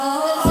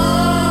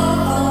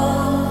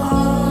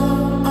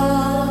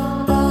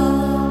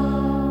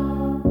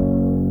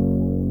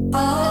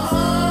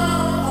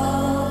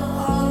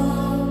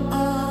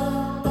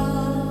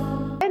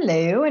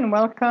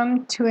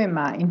welcome to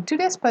Emma. In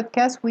today's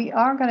podcast, we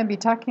are going to be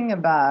talking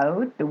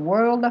about the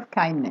world of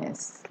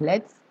kindness.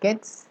 Let's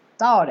get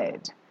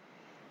started.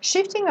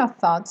 Shifting our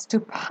thoughts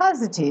to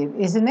positive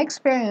is an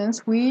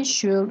experience we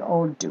should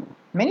all do.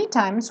 Many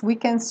times we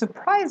can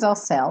surprise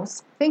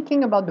ourselves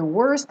thinking about the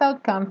worst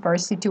outcome for a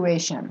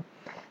situation.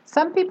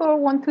 Some people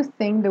want to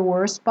think the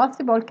worst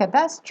possible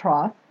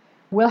catastrophe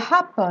will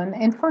happen,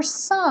 and for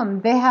some,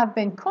 they have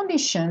been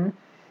conditioned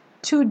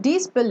to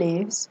these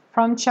beliefs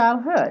from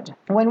childhood.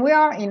 When we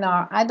are in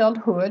our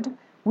adulthood,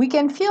 we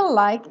can feel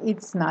like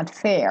it's not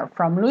fair,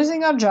 from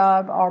losing our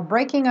job or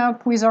breaking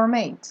up with our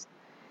mates.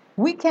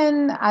 We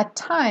can at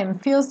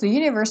times feel the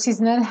universe is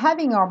not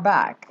having our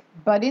back,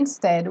 but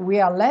instead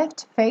we are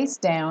left face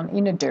down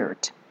in the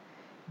dirt.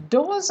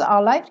 Those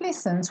are life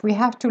lessons we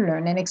have to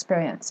learn and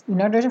experience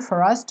in order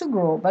for us to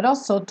grow, but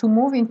also to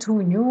move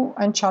into new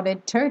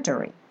uncharted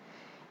territory.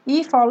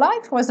 If our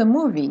life was a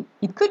movie,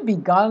 it could be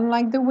Gone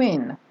Like the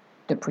Wind,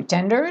 The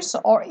Pretenders,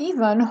 or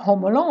even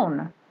Home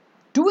Alone.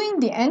 Doing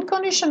the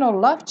Unconditional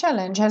Love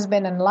Challenge has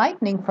been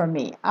enlightening for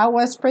me. I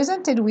was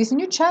presented with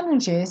new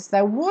challenges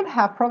that would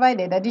have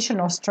provided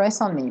additional stress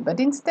on me, but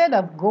instead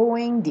of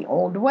going the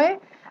old way,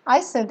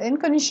 I sent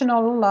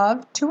unconditional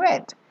love to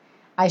it.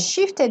 I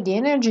shifted the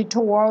energy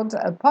towards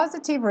a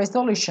positive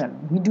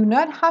resolution. We do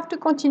not have to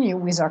continue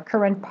with our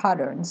current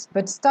patterns,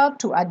 but start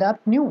to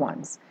adopt new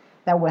ones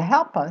that will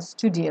help us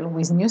to deal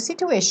with new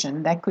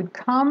situations that could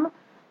come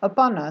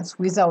upon us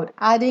without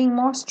adding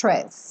more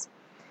stress.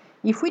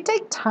 If we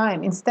take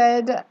time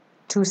instead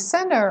to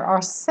center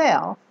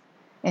ourselves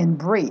and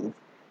breathe,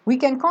 we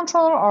can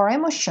control our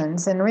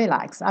emotions and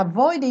relax,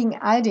 avoiding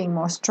adding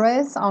more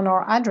stress on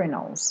our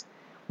adrenals.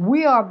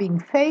 We are being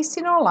faced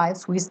in our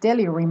lives with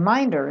daily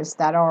reminders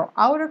that our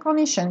outer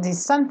conditions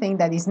is something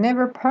that is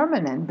never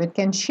permanent but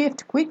can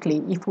shift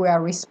quickly if we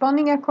are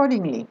responding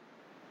accordingly.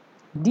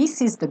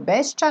 This is the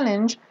best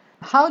challenge.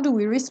 How do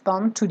we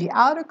respond to the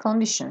outer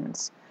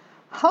conditions?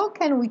 How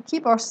can we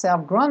keep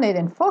ourselves grounded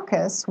and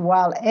focused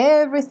while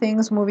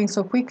everything's moving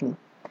so quickly?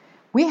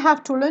 We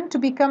have to learn to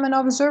become an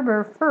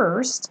observer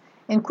first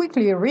and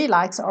quickly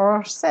relax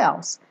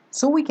ourselves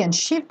so we can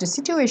shift the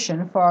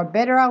situation for a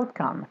better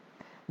outcome.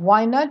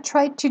 Why not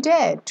try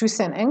today to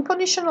send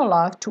unconditional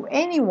love to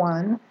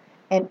anyone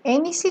and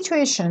any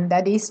situation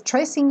that is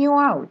stressing you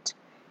out?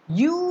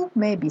 You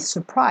may be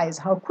surprised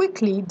how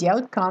quickly the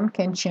outcome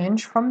can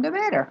change from the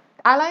better.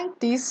 I like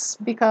this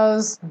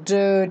because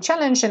the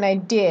challenge and I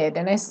did,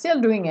 and I'm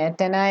still doing it.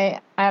 And I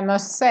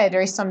must say,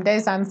 there is some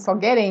days I'm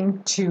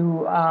forgetting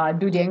to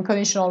do the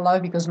unconditional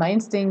love because my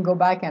instinct go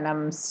back and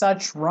I'm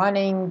such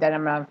running that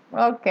I'm like,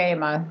 okay, I'm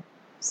gonna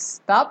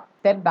stop,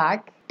 step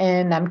back,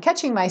 and I'm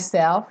catching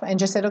myself and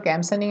just said, okay,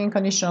 I'm sending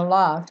unconditional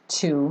love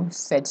to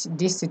set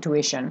this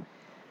situation.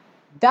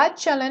 That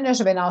challenge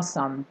has been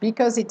awesome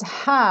because it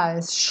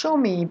has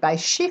shown me by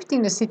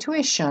shifting the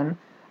situation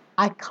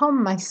I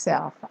calm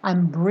myself.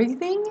 I'm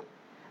breathing.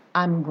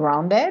 I'm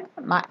grounded.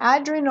 My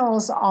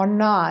adrenals are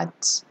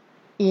not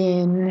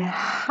in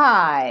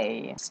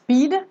high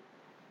speed.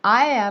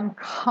 I am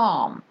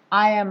calm.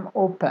 I am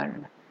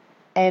open.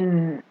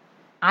 And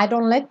I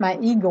don't let my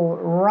ego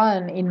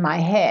run in my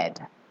head.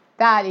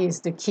 That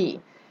is the key.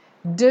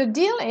 The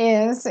deal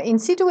is in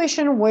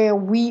situation where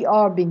we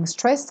are being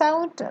stressed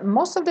out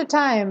most of the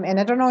time, and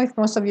I don't know if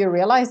most of you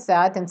realize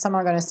that, and some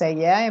are going to say,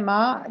 yeah,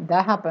 Emma,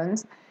 that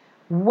happens.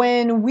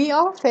 When we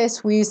are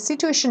faced with a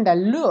situation that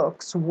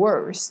looks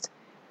worst,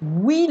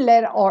 we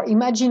let our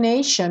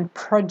imagination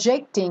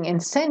projecting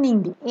and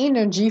sending the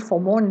energy for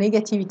more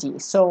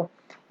negativity. So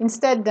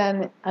instead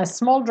than a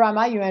small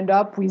drama, you end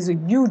up with a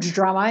huge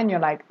drama and you're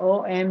like,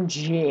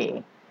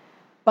 OMG.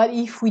 But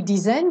if we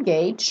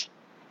disengage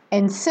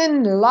and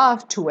send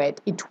love to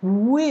it, it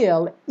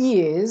will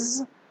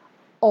ease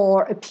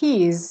or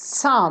appease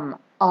some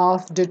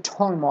of the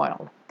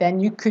turmoil that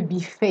you could be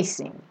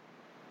facing.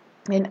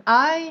 And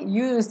I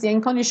use the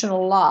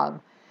unconditional love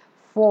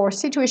for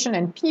situation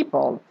and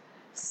people.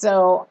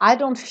 So I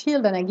don't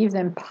feel that I give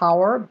them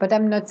power, but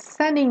I'm not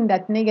sending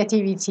that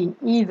negativity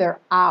either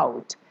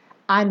out.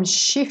 I'm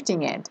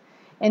shifting it.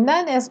 And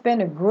that has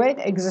been a great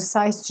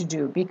exercise to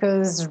do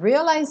because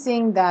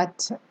realizing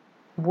that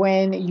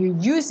when you're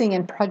using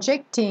and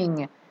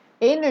projecting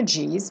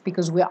energies,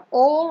 because we are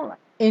all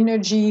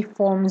energy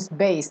forms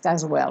based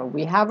as well.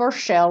 We have our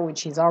shell,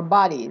 which is our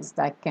bodies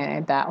that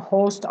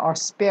host our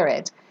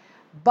spirit,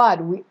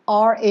 but we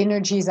are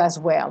energies as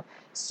well.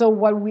 So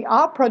what we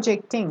are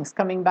projecting is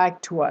coming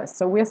back to us.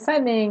 So we're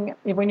sending,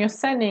 when you're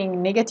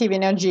sending negative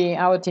energy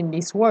out in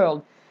this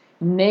world,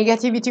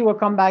 negativity will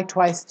come back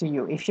twice to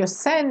you. If you're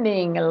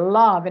sending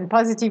love and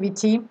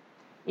positivity,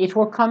 it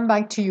will come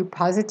back to you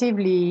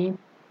positively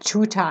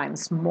 2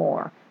 times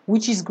more,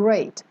 which is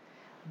great.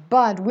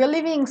 But we're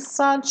living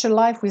such a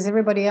life with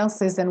everybody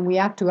else's and we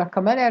have to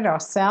accommodate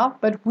ourselves,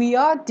 but we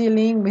are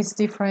dealing with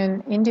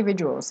different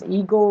individuals,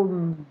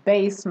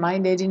 ego-based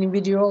minded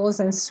individuals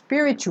and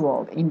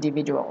spiritual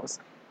individuals.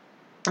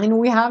 And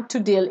we have to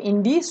deal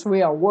in this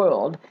real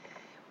world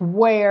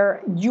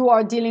where you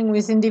are dealing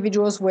with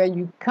individuals where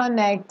you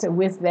connect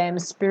with them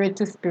spirit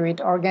to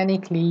spirit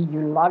organically,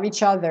 you love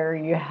each other,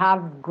 you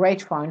have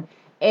great fun,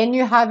 and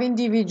you have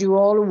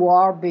individuals who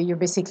are you're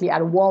basically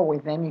at war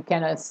with them, you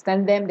cannot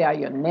stand them, they are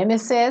your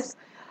nemesis,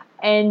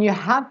 and you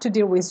have to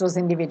deal with those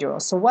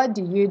individuals. So what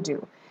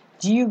do?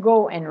 Do you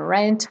go and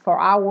rant for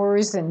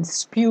hours and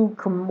spew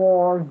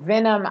more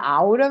venom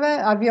out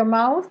of your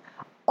mouth?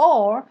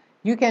 Or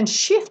you can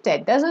shift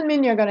it. Doesn't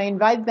mean you're going to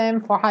invite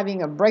them for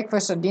having a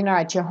breakfast or dinner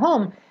at your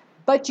home,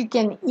 but you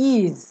can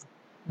ease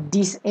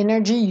this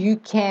energy. You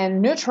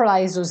can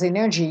neutralize those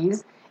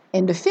energies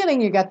and the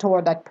feeling you get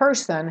toward that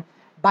person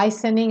by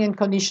sending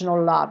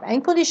unconditional love.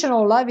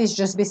 Unconditional love is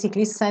just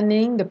basically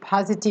sending the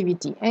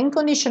positivity.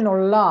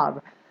 Unconditional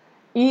love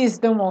is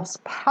the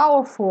most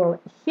powerful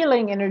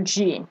healing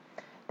energy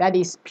that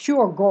is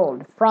pure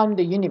gold from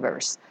the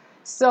universe.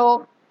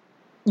 So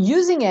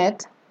using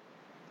it,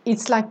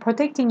 it's like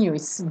protecting you,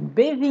 it's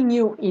bathing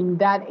you in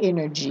that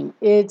energy.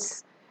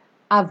 It's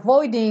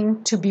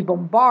avoiding to be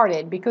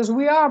bombarded, because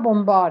we are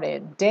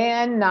bombarded day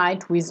and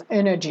night with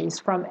energies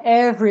from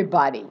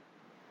everybody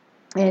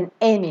and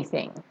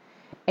anything.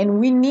 And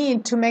we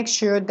need to make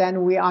sure that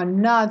we are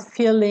not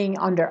feeling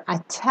under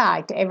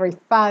attack every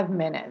 5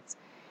 minutes.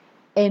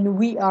 And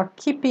we are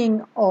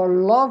keeping our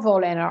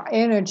level and our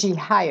energy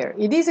higher.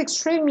 It is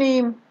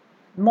extremely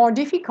more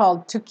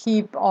difficult to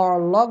keep our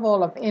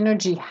level of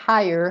energy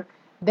higher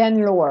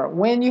than lower.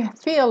 When you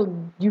feel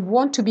you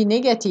want to be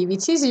negative,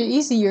 it's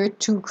easier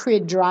to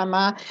create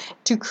drama,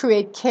 to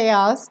create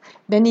chaos,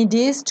 than it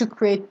is to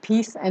create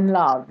peace and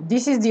love.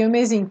 This is the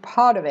amazing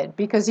part of it,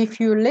 because if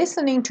you're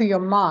listening to your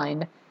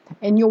mind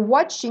and you're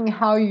watching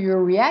how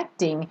you're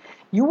reacting,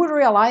 you will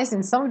realize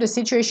in some of the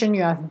situation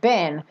you have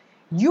been,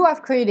 you are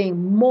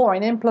creating more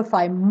and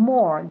amplify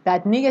more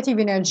that negative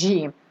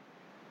energy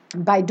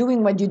by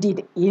doing what you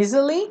did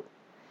easily,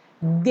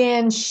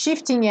 then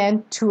shifting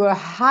it to a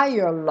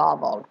higher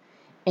level.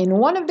 And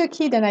one of the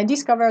key that I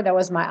discovered, that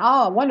was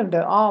my one of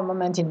the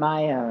moment in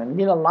my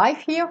little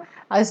life here,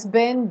 has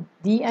been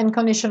the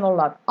unconditional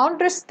love.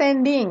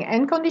 Understanding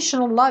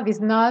unconditional love is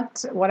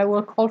not what I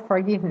will call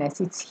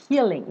forgiveness. It's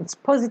healing. It's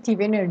positive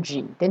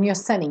energy. Then you're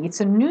sending.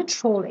 It's a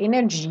neutral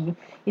energy.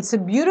 It's a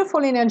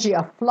beautiful energy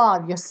of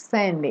love you're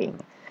sending.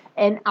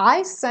 And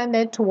I send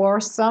it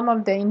towards some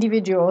of the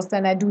individuals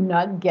that I do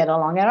not get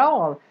along at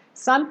all.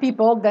 Some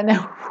people then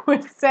I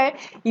would say,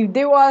 if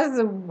there was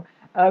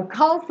a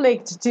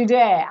conflict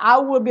today, I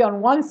will be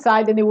on one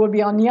side and they will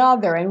be on the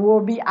other, and we'll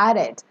be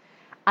at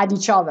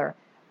each other.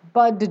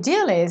 But the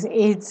deal is,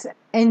 it's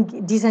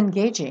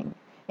disengaging.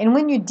 And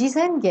when you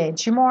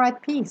disengage, you're more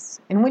at peace.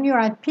 And when you're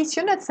at peace,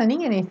 you're not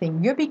sending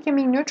anything. You're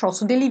becoming neutral,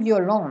 so they leave you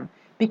alone,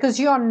 because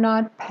you are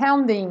not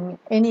pounding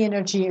any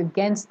energy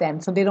against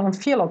them, so they don't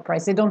feel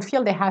oppressed. They don't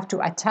feel they have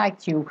to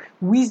attack you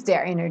with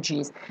their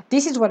energies.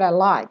 This is what I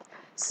like.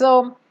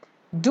 So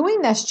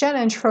doing this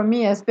challenge for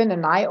me has been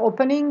an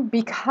eye-opening,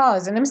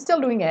 because, and I'm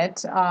still doing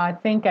it, I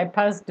think I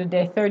passed the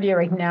day 30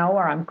 right now,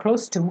 or I'm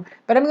close to,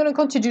 but I'm going to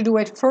continue to do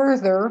it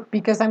further,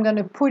 because I'm going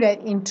to put it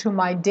into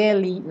my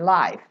daily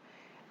life.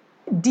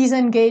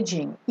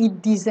 Disengaging,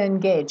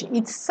 disengage.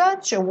 It's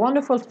such a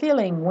wonderful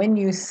feeling when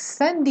you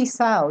send this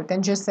out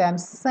and just say, I'm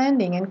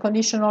sending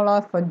unconditional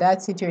love for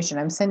that situation.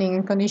 I'm sending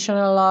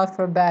unconditional love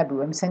for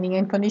Babu. I'm sending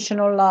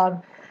unconditional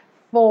love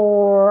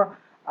for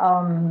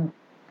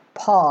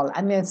Paul.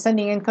 I'm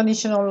sending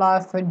unconditional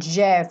love for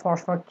Jeff or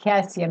for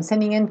Cassie. I'm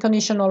sending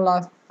unconditional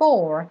love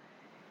for.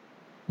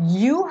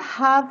 You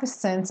have a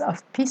sense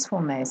of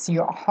peacefulness.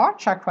 Your heart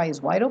chakra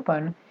is wide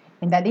open,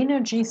 and that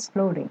energy is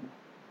floating.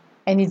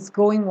 And it's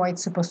going where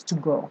it's supposed to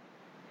go,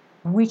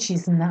 which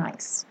is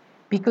nice,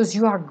 because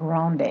you are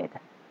grounded.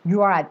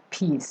 You are at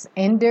peace.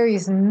 And there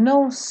is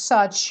no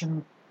such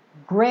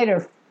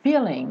greater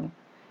feeling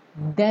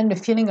than the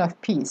feeling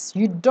of peace.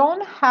 You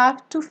don't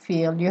have to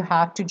feel you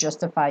have to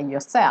justify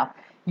yourself.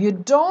 You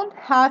don't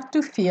have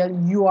to feel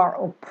you are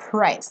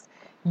oppressed.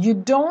 You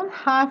don't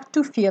have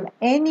to feel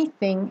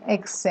anything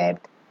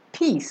except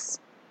peace,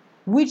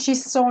 which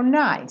is so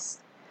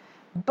nice.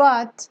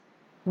 But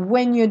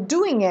when you're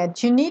doing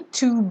it, you need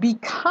to be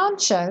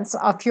conscious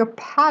of your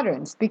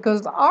patterns,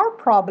 because our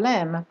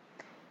problem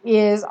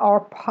is our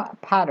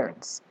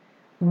patterns.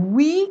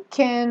 We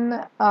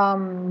can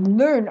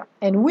learn,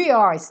 and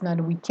it's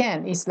not we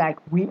can, it's like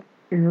we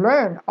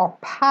learn our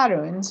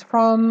patterns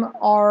from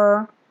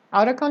our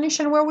outer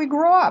condition where we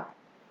grow up.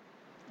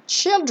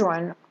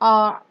 Children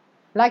are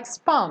like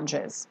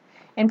sponges,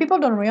 and people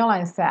don't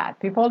realize that.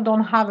 People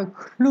don't have a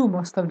clue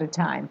most of the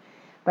time.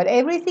 But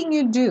everything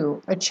you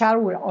do, a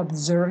child will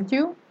observe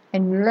you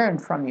and learn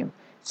from you.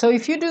 So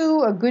if you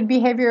do a good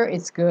behavior,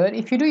 it's good.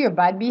 If you do your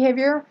bad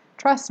behavior,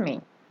 trust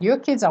me, your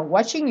kids are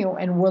watching you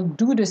and will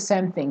do the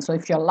same thing. So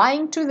if you're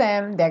lying to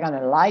them, they're going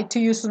to lie to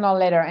you sooner or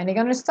later, and they're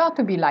going to start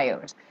to be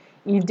liars.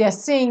 If they're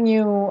seeing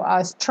you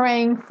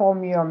straying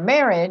from your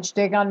marriage,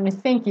 they're going to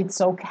think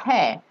it's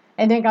okay.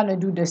 And they're going to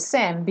do the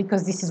same,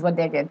 because this is what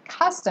they get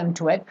accustomed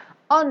to it,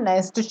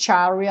 unless the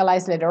child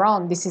realizes later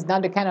on, this is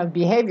not the kind of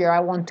behavior I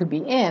want to be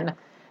in.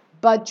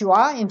 but you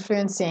are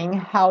influencing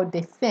how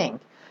they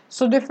think.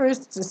 So the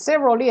first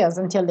several years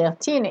until their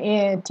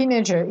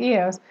teenager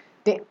years,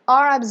 they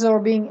are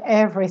absorbing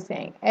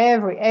everything,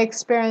 every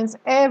experience,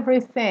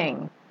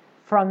 everything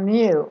from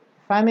you,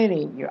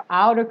 family, your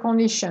outer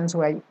conditions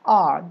where you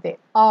are. They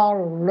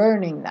are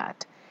learning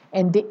that.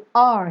 And they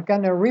are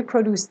going to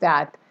reproduce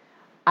that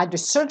at a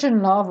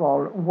certain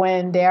level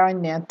when they are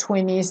in their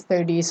 20s,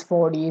 30s,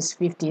 40s,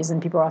 50s,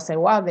 and people are saying,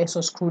 wow, they're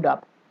so screwed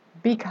up.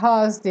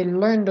 Because they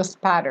learn those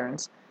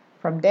patterns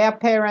from their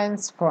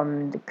parents,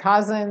 from the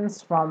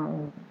cousins,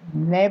 from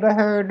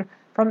neighborhood,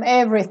 from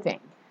everything.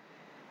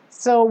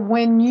 So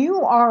when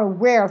you are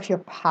aware of your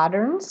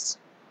patterns,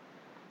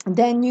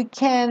 then you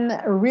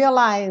can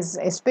realize,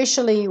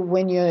 especially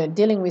when you're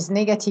dealing with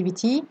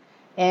negativity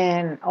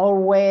and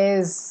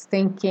always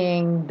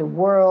thinking the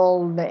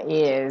world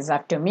is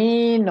after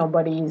me,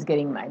 nobody is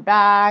getting my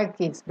back,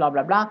 it's blah,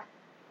 blah, blah.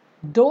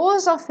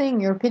 Those are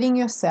things you're repeating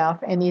yourself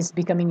and it's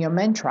becoming your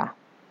mantra.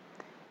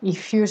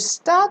 If you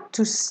start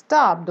to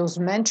stop those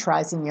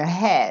mantras in your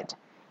head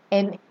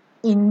and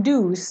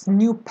induce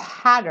new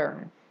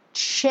pattern,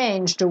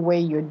 change the way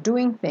you're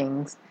doing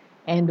things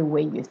and the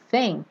way you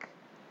think,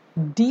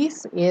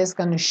 this is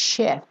going to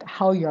shift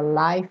how your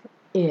life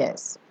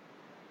is.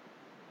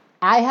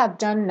 I have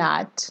done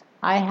that.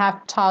 I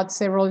have taught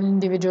several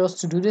individuals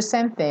to do the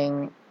same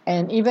thing.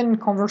 And even in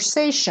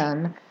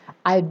conversation,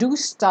 I do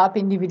stop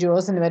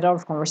individuals in the middle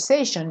of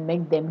conversation,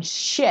 make them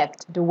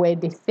shift the way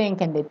they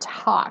think and they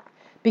talk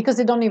because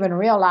they don't even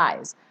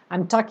realize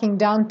I'm talking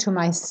down to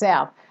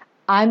myself.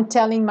 I'm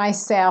telling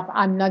myself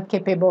I'm not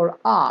capable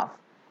of.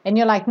 And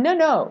you're like,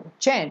 no,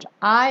 change.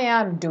 I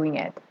am doing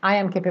it. I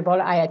am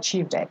capable. I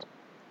achieved it.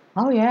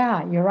 Oh,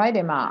 yeah, you're right,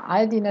 Emma.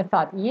 I didn't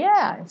thought.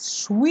 Yeah,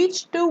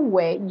 switch the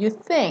way you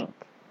think.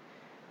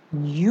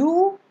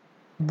 You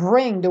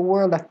bring the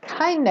world of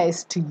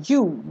kindness to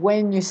you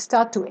when you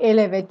start to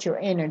elevate your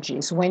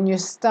energies, when you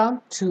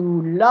start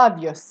to love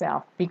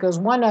yourself. Because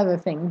one other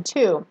thing,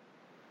 too,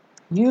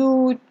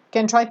 you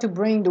can try to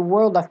bring the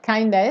world of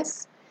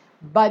kindness,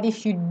 but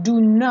if you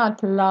do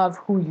not love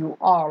who you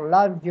are,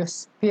 love your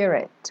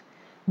spirit,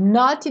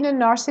 not in a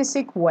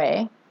narcissistic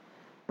way,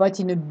 but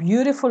in a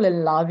beautiful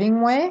and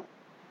loving way,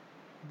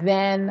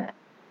 then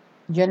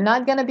you're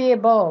not going to be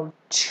able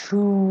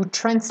to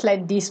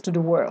translate this to the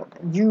world.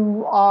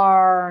 You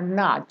are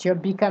not. You're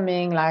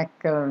becoming like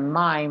a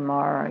mime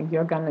or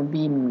you're going to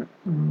be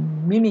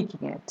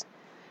mimicking it,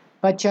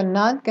 but you're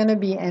not going to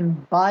be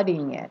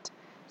embodying it.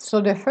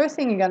 So the first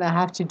thing you're going to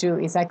have to do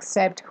is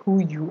accept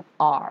who you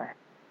are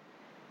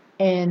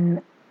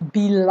and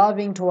be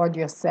loving toward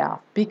yourself,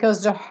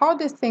 because the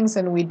hardest things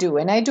that we do,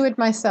 and I do it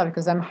myself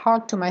because I'm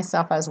hard to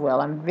myself as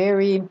well. I'm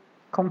very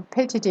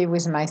competitive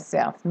with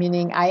myself,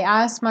 meaning I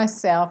ask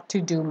myself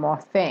to do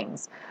more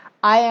things.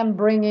 I am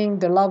bringing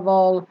the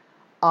level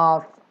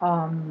of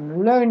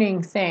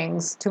learning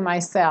things to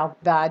myself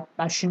that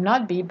I should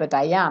not be, but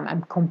I am.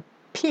 I'm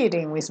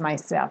competing with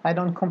myself. I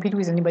don't compete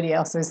with anybody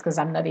else's because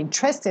I'm not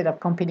interested of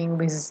competing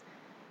with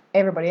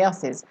everybody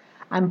else's.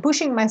 I'm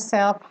pushing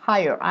myself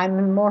higher.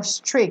 I'm more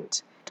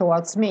strict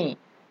towards me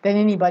than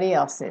anybody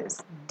else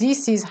is.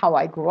 This is how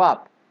I grew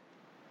up.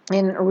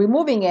 And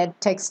removing it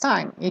takes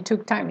time. It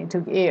took time. It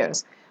took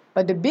years.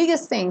 But the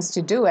biggest things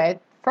to do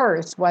it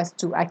first was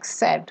to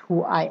accept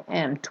who I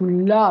am, to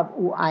love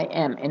who I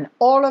am, and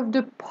all of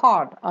the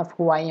part of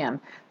who I am,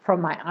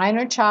 from my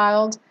inner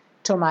child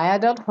to my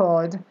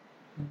adulthood.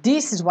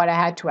 This is what I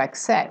had to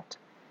accept.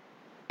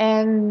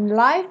 And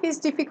life is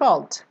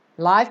difficult.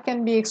 Life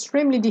can be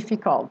extremely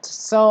difficult.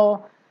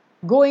 So,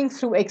 going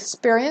through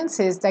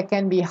experiences that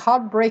can be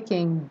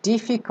heartbreaking,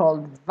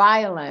 difficult,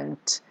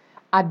 violent,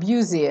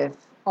 abusive,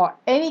 or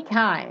any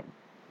kind,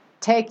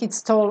 take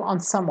its toll on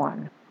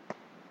someone.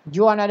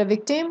 You are not a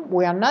victim.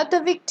 We are not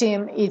a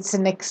victim. It's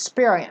an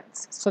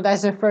experience. So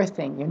that's the first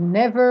thing. You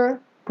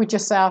never put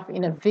yourself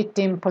in a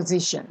victim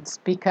positions,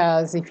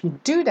 because if you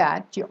do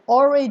that, you're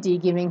already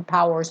giving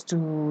powers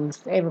to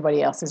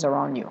everybody else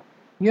around you.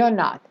 You're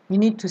not. You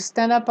need to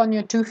stand up on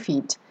your 2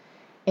 feet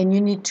and you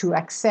need to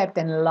accept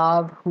and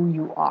love who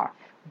you are.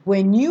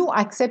 When you are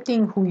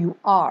accepting who you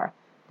are,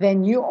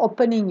 then you're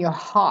opening your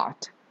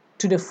heart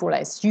to the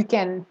fullest. You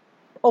can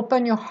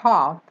open your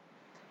heart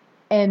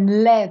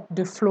and let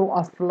the flow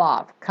of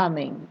love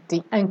coming,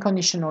 the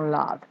unconditional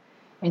love.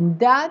 And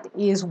that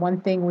is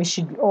one thing we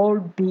should all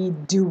be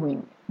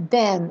doing.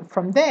 Then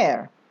from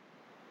there,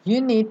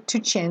 you need to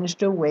change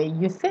the way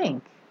you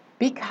think.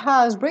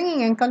 Because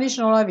bringing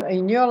unconditional love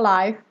in your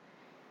life,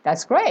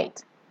 that's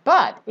great.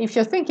 But if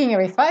you're thinking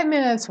every 5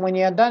 minutes when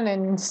you're done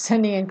and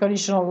sending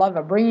unconditional love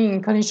or bringing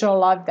unconditional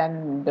love,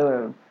 then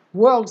the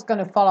world's going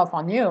to fall off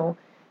on you,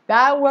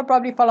 that will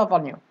probably fall off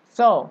on you.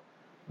 So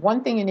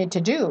one thing you need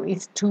to do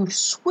is to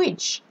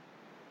switch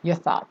your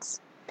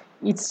thoughts.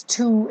 It's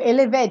to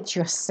elevate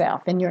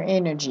yourself and your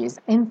energies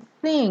and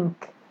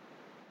think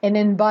and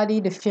embody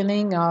the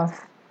feeling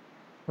of,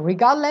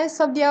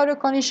 regardless of the outer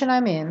condition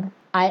I'm in,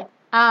 I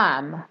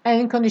am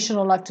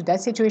unconditional love to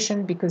that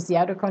situation, because the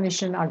outer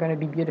conditions are going to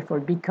be beautiful,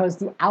 because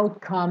the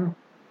outcome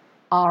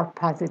are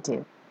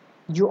positive.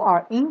 you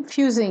are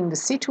infusing the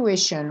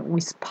situation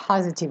with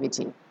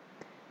positivity.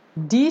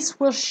 This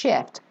will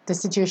shift the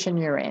situation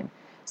you're in.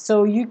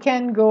 So you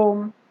can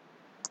go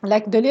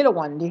like the little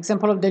one, the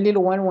example of the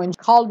little one when she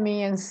called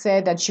me and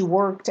said that she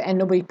worked and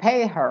nobody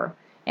paid her.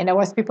 And there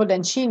was people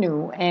that she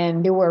knew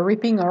and they were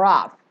ripping her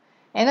off.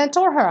 And I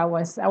told her I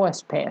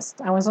was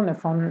pissed. I was on the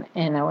phone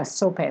and I was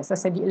so pissed. I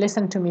said,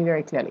 listen to me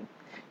very clearly.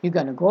 You're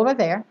gonna go over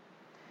there.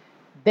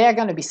 They're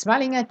gonna be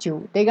smiling at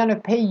you. They're gonna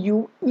pay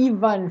you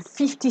even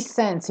 50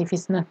 cents if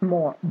it's not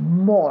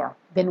more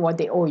than what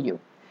they owe you.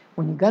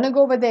 When you're gonna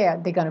go over there,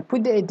 they're gonna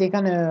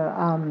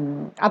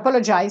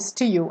apologize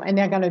to you, and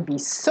they're gonna be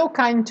so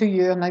kind to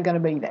you. You're not gonna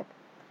believe it.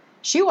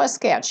 She was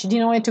scared. She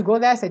didn't want to go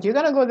there. I said, "You're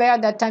gonna go there.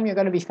 At that time, you're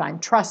gonna be fine.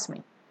 Trust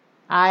me.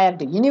 I have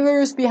the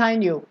universe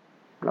behind you."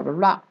 Blah blah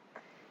blah.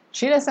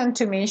 She listened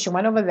to me. She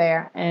went over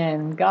there,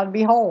 and God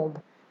behold,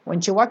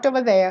 when she walked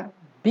over there,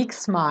 big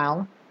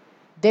smile.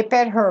 They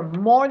paid her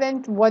more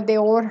than what they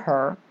owed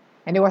her,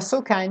 and they were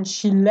so kind.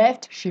 She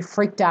left. She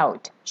freaked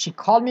out. She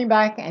called me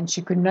back, and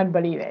she could not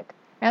believe it.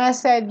 And I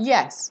said,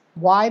 yes.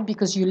 Why?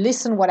 Because you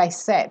listened what I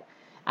said.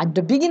 At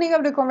the beginning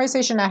of the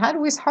conversation I had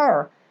with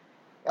her,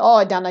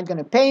 oh, they're not going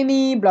to pay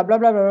me, blah, blah,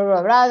 blah, blah,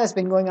 blah, blah. That's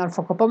been going on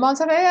for a couple of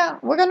months. I said, yeah,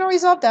 we're going to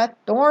resolve that.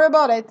 Don't worry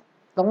about it.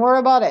 Don't worry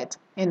about it.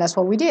 And that's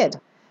what we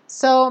did.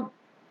 So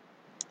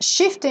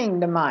shifting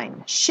the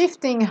mind,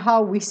 shifting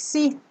how we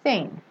see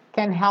things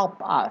can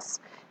help us.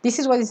 This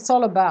is what it's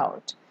all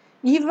about.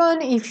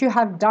 Even if you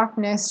have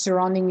darkness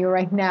surrounding you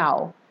right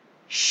now,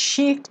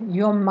 shift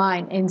your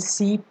mind and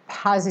see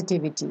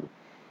positivity.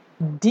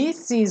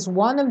 This is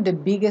one of the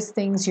biggest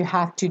things you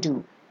have to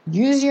do.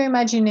 Use your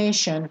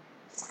imagination,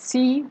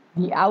 see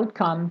the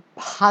outcome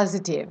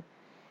positive.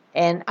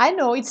 And I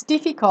know it's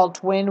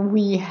difficult when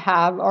we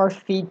have our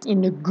feet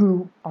in the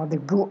goo or the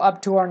goo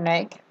up to our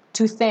neck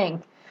to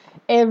think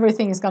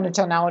everything is going to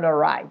turn out all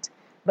right.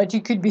 But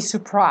you could be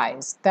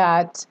surprised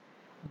that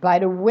by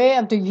the way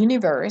of the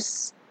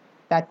universe,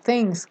 that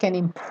things can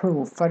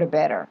improve for the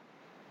better.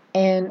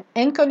 And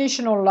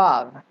unconditional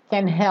love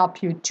can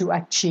help you to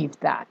achieve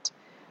that.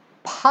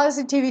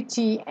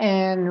 Positivity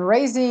and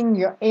raising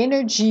your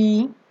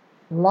energy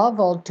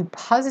level to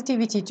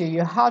positivity to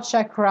your heart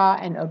chakra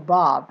and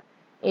above,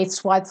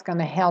 it's what's going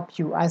to help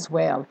you as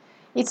well.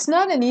 It's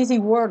not an easy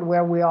world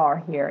where we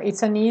are here.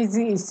 It's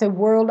a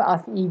world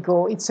of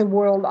ego. It's a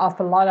world of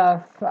a lot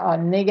of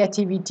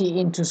negativity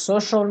into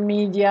social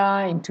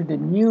media, into the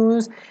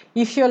news.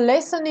 If you're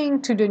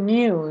listening to the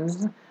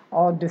news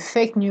or the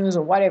fake news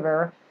or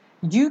whatever,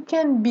 you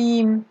can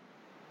be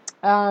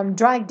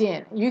dragged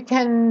in. You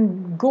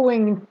can go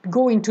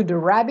into the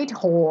rabbit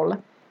hole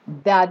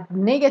that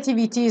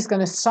negativity is going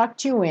to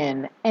suck you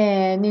in,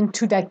 and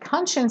into that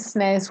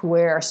consciousness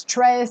where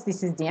stress,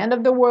 this is the end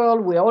of the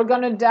world, we're all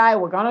going to die,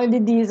 we're going to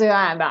do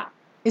this.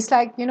 It's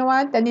like, you know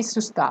what? That needs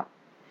to stop.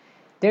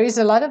 There is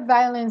a lot of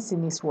violence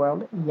in this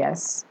world.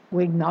 Yes,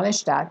 we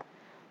acknowledge that.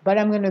 But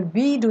I'm going to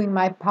be doing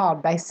my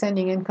part by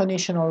sending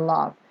unconditional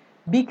love,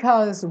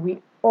 because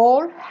we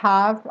all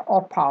have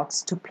our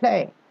parts to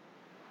play.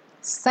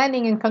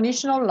 Sending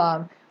unconditional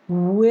love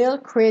will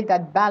create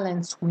that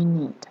balance we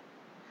need.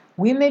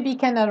 We maybe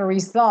cannot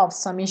resolve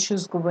some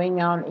issues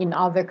going on in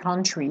other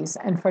countries.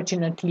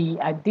 Unfortunately,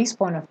 at this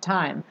point of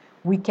time,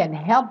 we can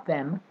help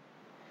them,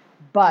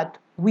 but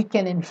we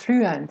can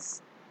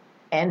influence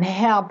and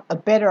help a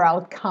better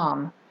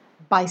outcome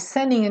by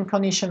sending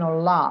unconditional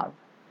love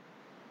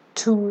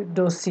to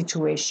those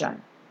situations.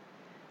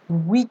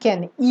 We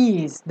can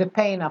ease the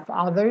pain of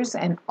others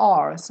and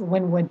ours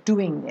when we're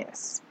doing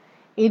this.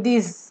 It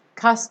is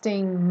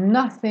costing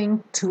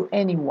nothing to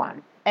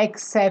anyone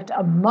except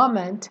a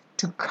moment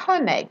to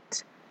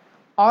connect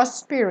our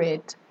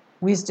spirit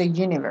with the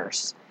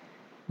universe,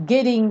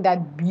 getting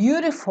that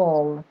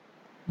beautiful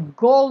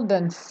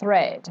golden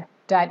thread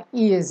that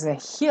is a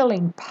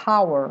healing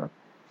power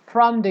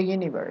from the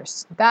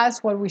universe.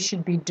 That's what we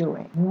should be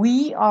doing.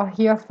 We are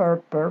here for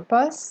a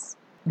purpose,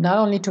 not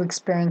only to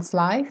experience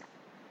life,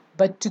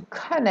 but to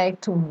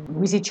connect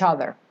with each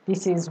other.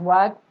 This is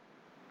what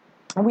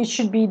we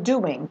should be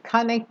doing,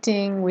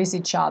 connecting with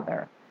each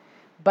other.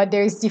 But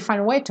there is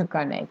different way to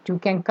connect. You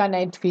can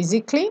connect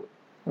physically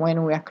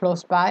when we are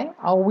close by,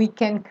 or we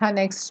can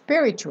connect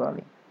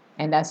spiritually.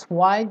 And that's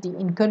why the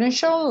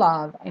unconditional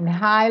love and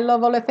high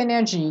level of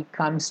energy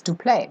comes to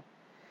play.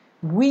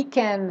 We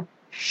can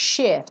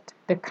shift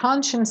the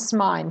conscious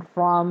mind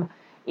from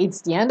it's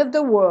the end of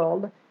the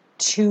world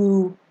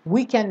to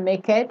we can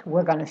make it,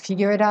 we're going to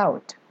figure it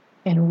out.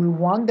 And we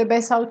want the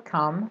best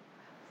outcome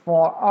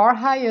for our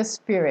higher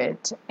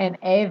spirit and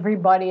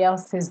everybody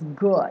else's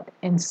good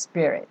in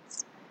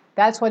spirits.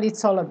 That's what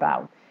it's all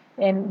about.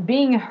 And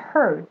being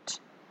hurt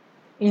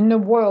in the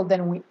world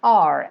than we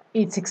are,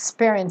 it's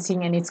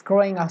experiencing and it's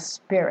growing our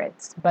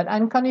spirits. But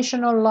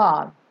unconditional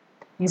love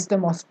is the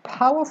most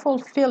powerful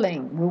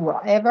feeling we will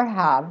ever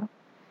have.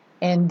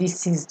 And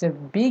this is the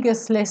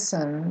biggest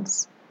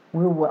lessons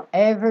we will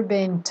ever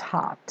be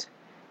taught.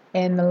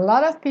 And a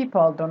lot of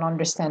people don't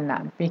understand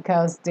that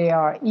because they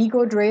are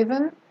ego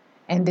driven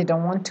and they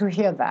don't want to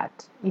hear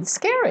that. It's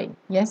scary.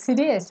 Yes, it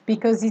is,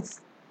 because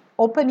it's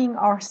opening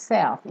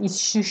ourselves.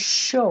 It's to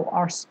show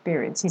our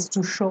spirits. It's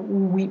to show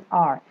who we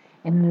are.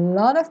 And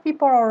a lot of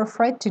people are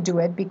afraid to do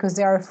it because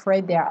they are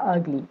afraid they are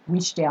ugly,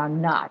 which they are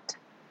not.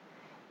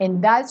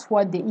 And that's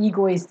what the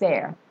ego is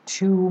there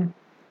to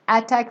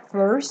attack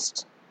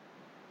first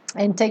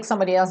and take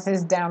somebody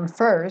else's down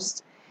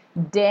first,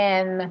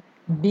 then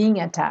being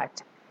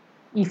attacked.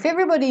 If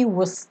everybody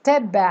will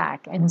step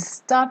back and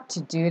stop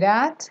to do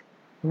that,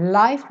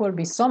 life will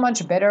be so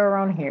much better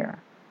around here.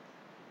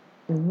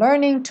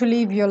 Learning to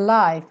live your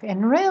life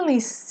and really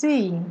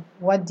see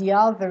what the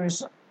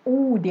others,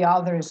 who the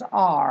others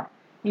are,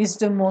 is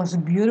the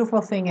most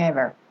beautiful thing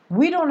ever.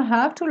 We don't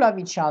have to love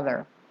each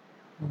other.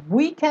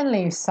 We can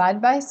live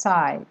side by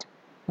side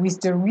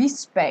with the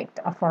respect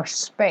of our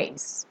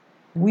space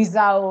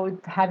without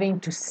having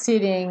to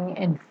sitting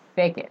and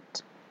fake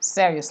it.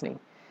 Seriously.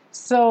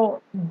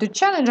 So the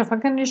challenge of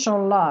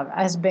unconditional love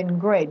has been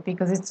great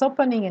because it's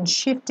opening and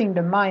shifting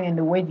the mind and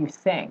the way you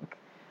think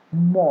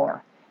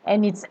more.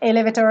 And it's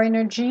elevator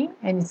energy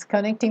and it's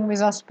connecting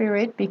with our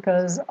spirit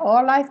because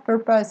our life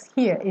purpose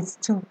here is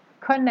to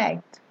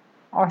connect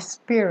our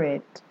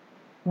spirit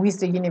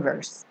with the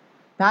universe.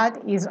 That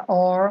is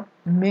our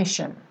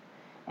mission.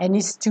 And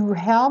it's to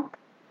help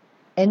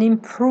and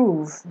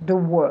improve the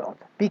world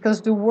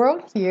because the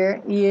world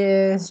here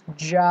is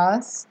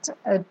just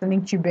an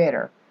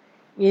incubator.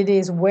 It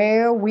is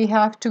where we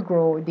have to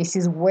grow. This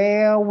is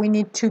where we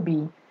need to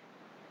be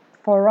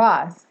for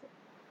us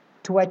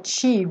to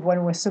achieve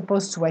what we're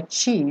supposed to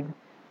achieve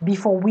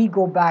before we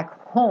go back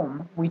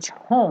home, which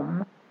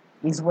home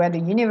is where the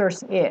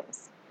universe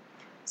is.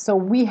 So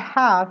we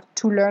have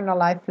to learn our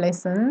life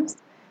lessons.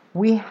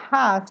 We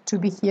have to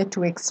be here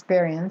to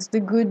experience the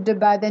good, the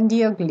bad, and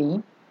the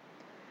ugly.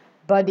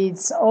 But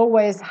it's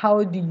always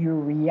how do you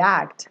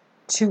react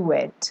to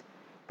it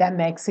that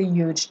makes a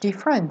huge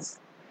difference.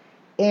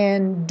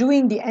 And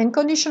doing the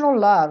unconditional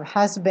love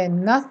has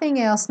been nothing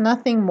else,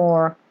 nothing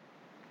more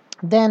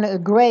than a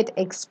great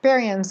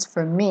experience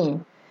for me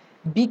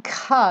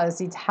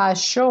because it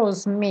has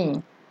shows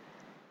me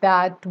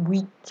that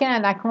we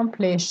can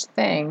accomplish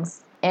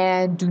things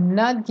and do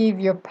not give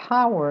your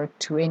power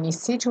to any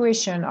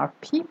situation or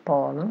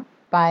people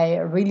by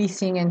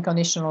releasing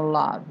unconditional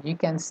love. You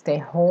can stay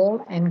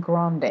whole and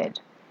grounded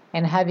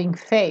and having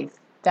faith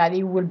that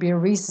it will be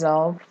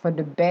resolved for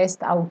the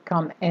best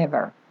outcome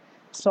ever.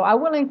 So I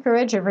will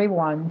encourage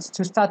everyone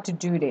to start to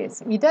do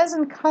this. It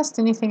doesn't cost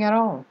anything at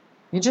all.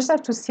 You just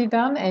have to sit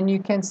down and you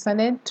can send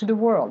it to the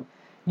world.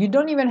 You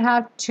don't even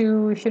have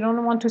to, if you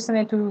don't want to send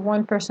it to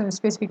one person, a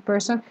specific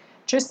person,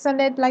 just send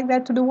it like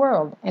that to the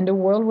world and the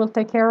world will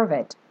take care of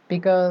it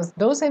because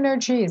those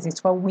energies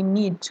is what we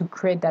need to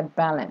create that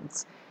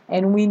balance.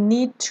 And we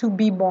need to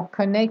be more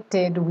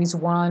connected with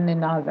one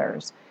another.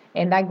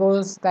 And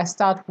that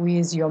starts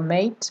with your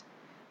mate,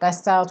 that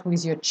starts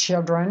with your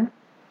children.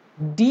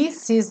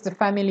 This is the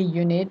family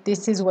unit.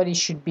 This is what it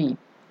should be.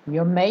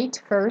 Your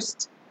mate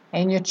first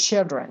and your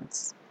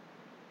children's.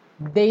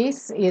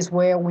 This is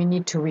where we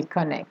need to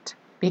reconnect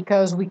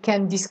because we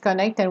can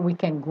disconnect and we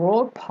can grow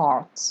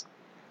apart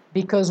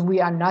because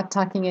we are not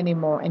talking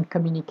anymore and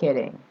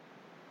communicating.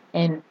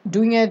 And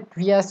doing it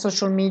via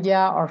social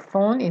media or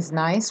phone is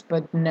nice,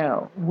 but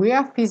no. We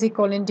are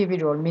physical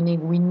individual,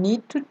 meaning we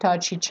need to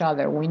touch each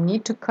other. We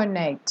need to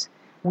connect.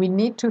 We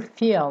need to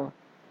feel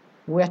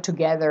we're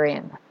together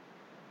in.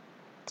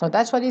 So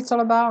that's what it's all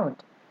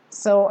about.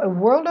 So a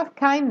world of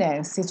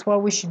kindness is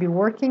what we should be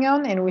working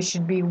on and we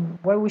should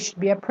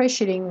be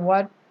appreciating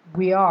what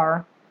we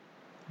are,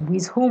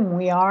 with whom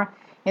we are,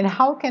 and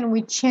how can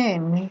we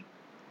change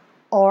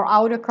our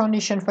outer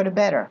condition for the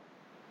better.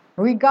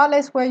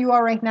 Regardless where you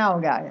are right now,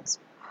 guys,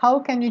 how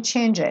can you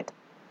change it?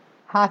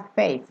 Have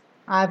faith,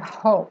 have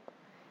hope.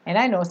 And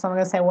I know someone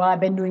will say, well,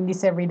 I've been doing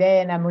this every day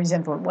and I'm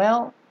resentful.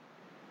 Well,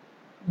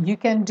 you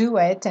can do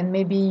it, and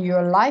maybe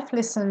your life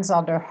lessons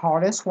are the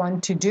hardest one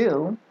to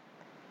do,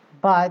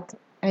 but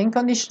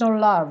unconditional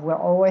love will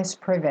always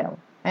prevail.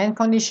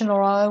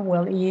 Unconditional love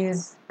will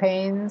ease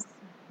pains,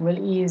 will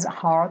ease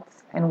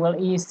hearts, and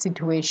will ease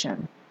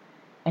situation.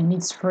 And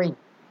it's free.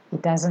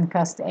 It doesn't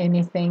cost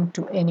anything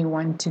to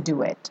anyone to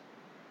do it.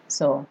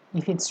 So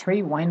if it's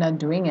free, why not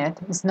doing it?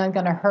 It's not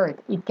going to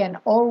hurt. It can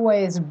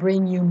always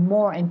bring you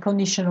more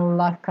unconditional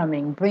love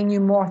coming, bring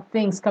you more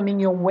things coming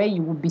your way.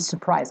 You would be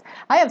surprised.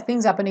 I have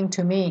things happening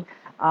to me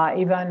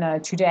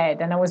even today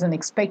that I wasn't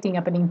expecting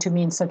happening to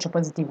me in such a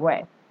positive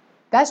way.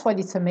 That's what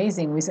it's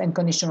amazing with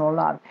unconditional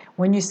love.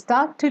 When you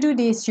start to do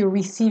this, you're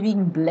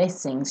receiving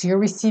blessings, you're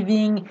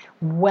receiving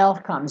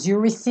welcomes,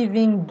 you're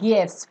receiving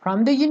gifts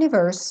from the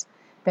universe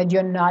that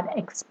you're not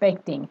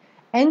expecting.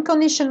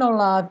 Unconditional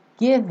love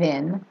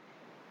given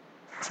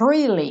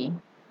freely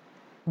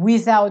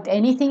without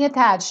anything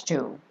attached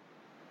to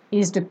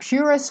is the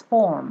purest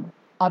form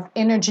of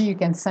energy you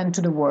can send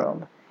to the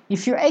world.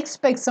 If you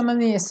expect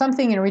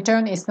something in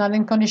return, it's not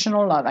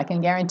unconditional love. I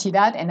can guarantee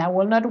that, and I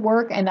will not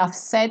work and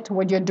offset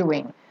what you're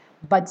doing.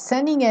 But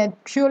sending it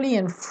purely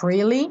and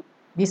freely,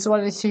 this is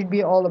what it should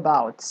be all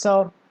about.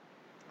 So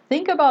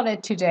Think about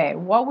it today.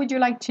 What would you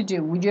like to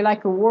do? Would you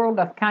like a world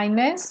of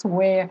kindness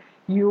where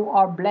you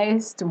are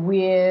blessed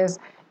with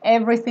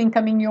everything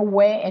coming your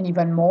way and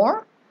even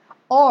more?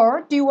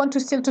 Or do you want to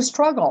still to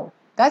struggle?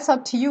 That's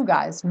up to you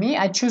guys. Me,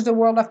 I choose the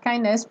world of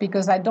kindness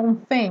because I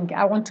don't think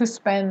I want to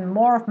spend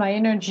more of my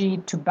energy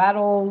to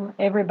battle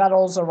every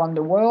battles around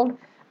the world.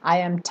 I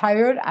am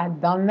tired.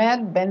 I've done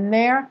that, been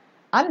there.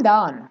 I'm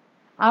done.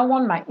 I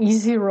want my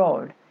easy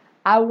road.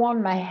 I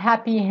want my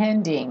happy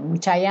ending,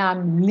 which I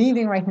am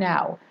living right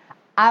now.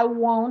 I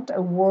want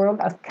a world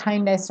of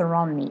kindness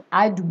around me.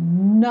 I do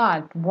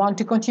not want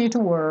to continue to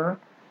walk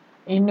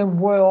in a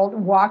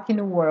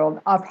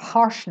world of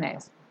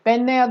harshness.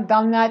 Been there,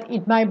 done that,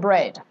 eat my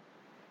bread.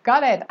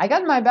 Got it. I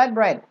got my bad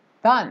bread.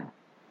 Done.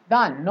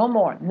 Done. No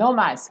more. No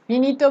más.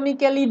 Finito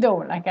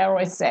Michelito, like I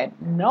always said.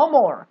 No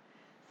more.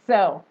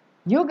 So,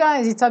 you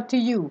guys, it's up to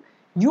you.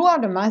 You are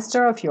the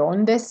master of your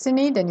own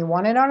destiny, then you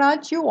want it or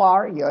not, you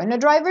are. You're in the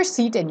driver's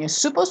seat and you're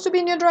supposed to be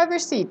in your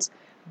driver's seat.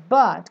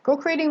 But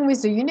co-creating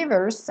with the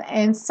universe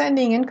and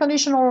sending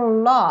unconditional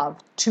love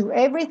to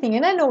everything.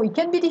 And I know it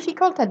can be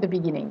difficult at the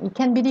beginning. It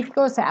can be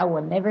difficult to say, I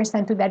will never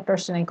send to that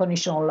person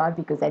unconditional love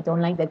because I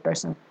don't like that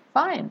person.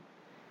 Fine.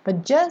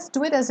 But just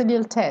do it as a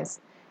little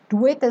test.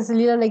 Do it as a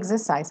little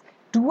exercise.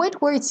 Do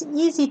it where it's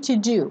easy to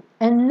do.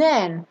 And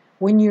then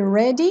when you're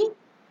ready,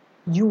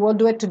 you will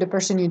do it to the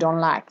person you don't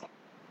like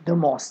the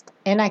most.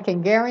 And I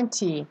can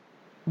guarantee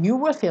you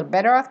will feel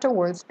better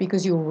afterwards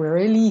because you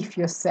relieve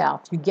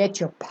yourself. You get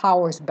your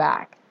powers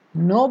back.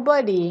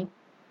 Nobody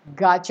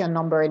got your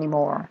number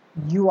anymore.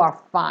 You are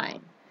fine.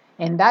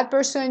 And that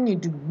person you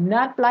do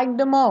not like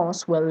the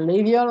most will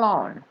leave you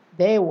alone.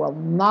 They will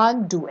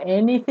not do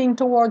anything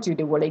towards you.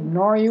 They will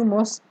ignore you.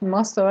 Most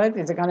of it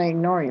is going to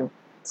ignore you.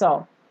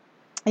 So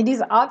it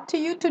is up to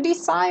you to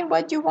decide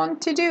what you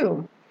want to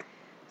do.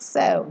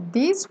 So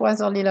this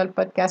was our little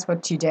podcast for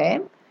today.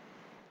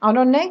 On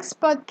our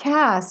next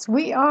podcast,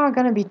 we are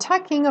going to be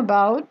talking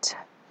about,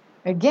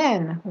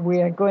 again,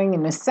 we are going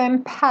in the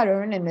same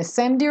pattern, in the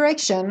same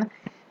direction,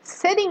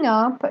 setting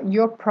up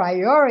your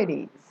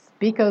priorities.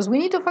 Because we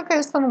need to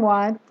focus on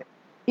what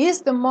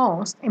is the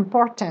most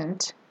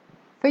important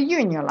for you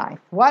in your life.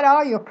 What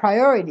are your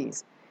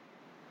priorities?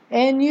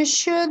 And you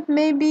should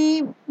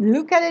maybe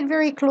look at it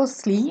very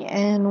closely.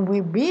 And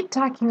we'll be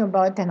talking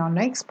about in our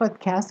next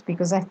podcast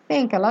because I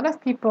think a lot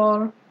of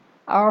people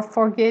are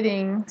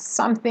forgetting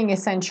something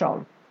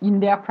essential in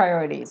their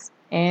priorities.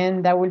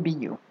 And that will be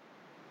you.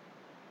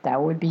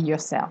 That would be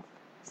yourself.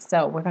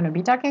 So we're going to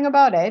be talking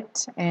about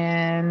it.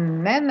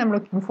 And then I'm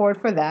looking forward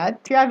for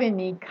that. If you have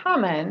any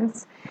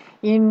comments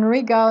in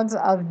regards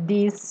of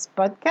this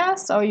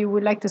podcast or you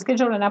would like to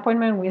schedule an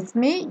appointment with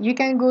me, you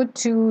can go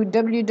to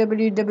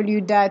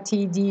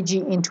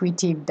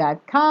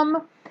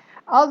www.tdgintuitive.com.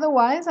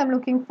 Otherwise, I'm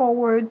looking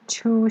forward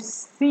to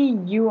see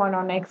you on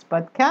our next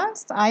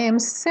podcast. I am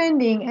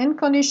sending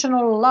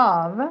unconditional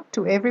love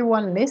to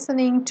everyone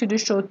listening to the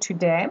show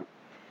today.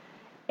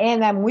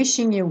 And I'm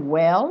wishing you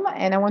well.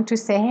 And I want to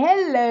say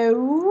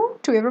hello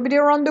to everybody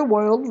around the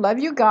world. Love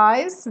you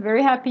guys.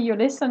 Very happy you're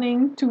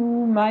listening to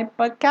my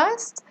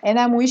podcast. And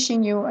I'm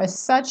wishing you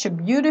such a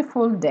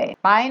beautiful day.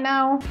 Bye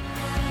now.